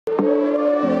Hi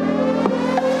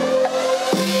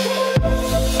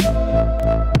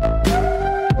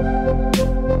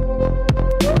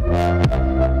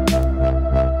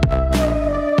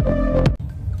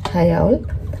all,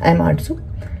 I'm Arju.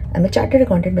 I'm a chartered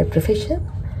accountant by profession,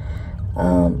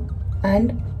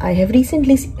 and I have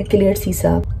recently cleared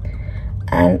CISA,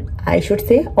 and I should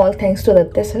say all thanks to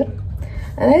Aditya sir.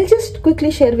 And I'll just quickly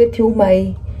share with you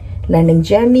my learning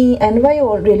journey and why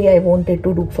really I wanted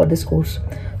to do for this course.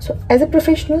 So as a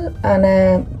professional and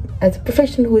as a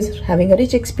professional who is having a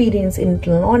rich experience in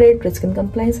internal audit, risk and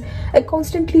compliance, I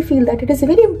constantly feel that it is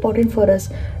very important for us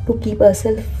to keep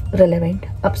ourselves relevant,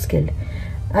 upskilled.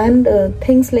 And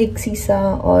things like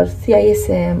CISA or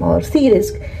CISM or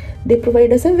C-Risk, they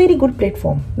provide us a very good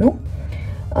platform.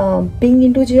 Being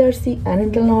into GRC and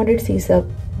internal audit, CISA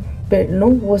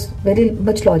was very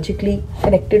much logically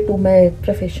connected to my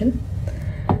profession.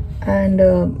 And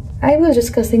I was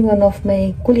discussing one of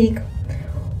my colleague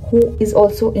who is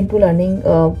also into learning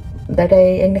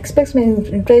and expressed my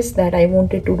interest that I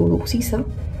wanted to do CISA.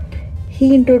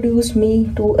 He introduced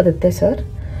me to Aditya sir.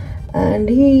 And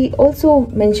he also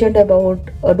mentioned about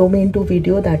a domain 2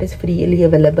 video that is freely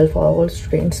available for all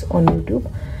students on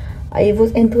YouTube. I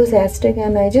was enthusiastic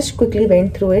and I just quickly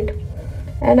went through it,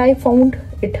 and I found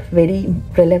it very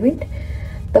relevant.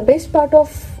 The best part of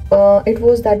it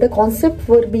was that the concepts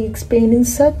were being explained in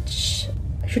such,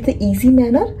 I should say, easy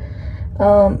manner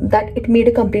that it made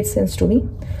a complete sense to me.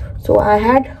 So I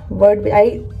had word,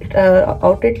 I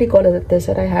outrightly called Aditya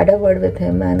sir. I had a word with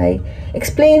him and I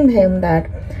explained him that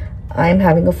I'm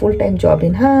having a full-time job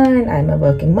in hand, I'm a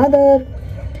working mother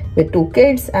with 2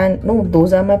 kids, and no,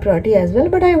 those are my priority as well,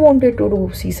 but I wanted to do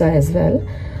CISA as well.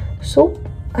 So,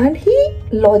 and he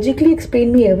logically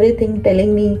explained me everything,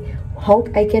 telling me how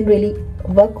I can really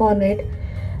work on it.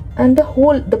 And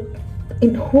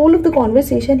in whole of the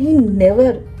conversation, he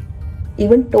never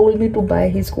even told me to buy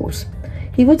his course.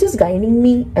 He was just guiding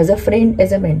me as a friend,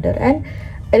 as a mentor, and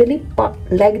I really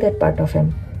like that part of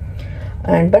him.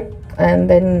 And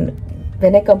then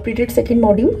when I completed second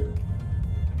module,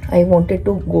 I wanted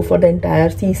to go for the entire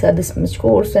CISA-This-Much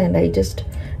course, and I just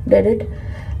did it.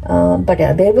 But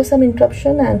yeah, there was some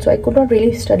interruption, and so I could not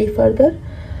really study further.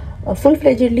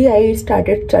 Full-fledgedly, I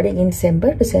started studying in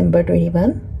December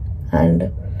 21,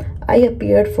 and I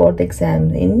appeared for the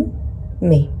exam in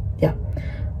May. Yeah,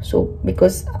 so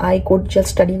because I could just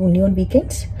study only on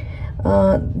weekends.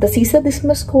 The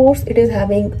CISA-This-Much course, it is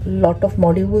having a lot of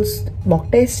modules, mock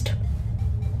test.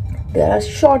 There are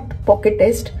short pocket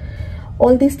tests.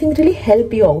 All these things really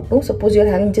help you out. Suppose you're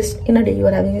having just in a day, you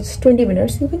are having just 20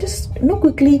 minutes. You can just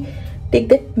quickly take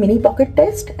that mini pocket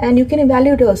test and you can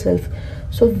evaluate yourself.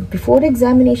 So before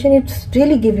examination, it's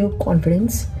really give you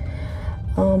confidence.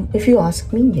 If you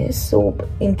ask me, yes. So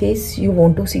in case you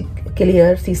want to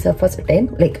clear CISA first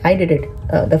attempt, like I did it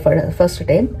the first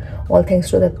attempt, all thanks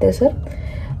to Aditya sir.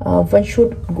 One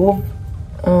should go.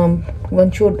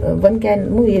 One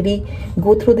can really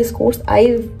go through this course.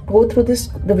 I go through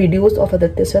the videos of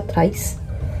Aditya sir thrice.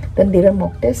 Then there are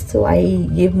mock tests, so I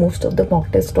gave most of the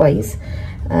mock tests twice,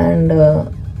 and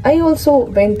I also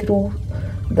went through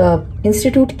the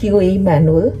Institute QA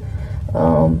manual.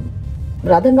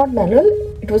 Rather not manual,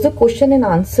 it was a question and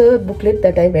answer booklet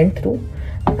that I went through,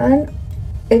 and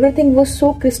everything was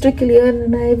so crystal clear,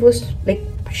 and I was like,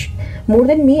 more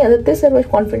than me, Aditya sir was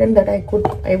confident that I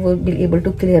would be able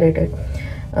to clear it at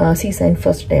CISA in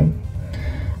first time.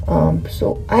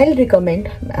 So I'll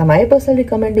recommend, my personal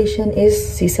recommendation is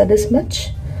CISA-This-Much.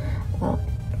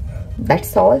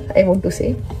 That's all I want to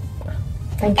say.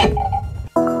 Thank you.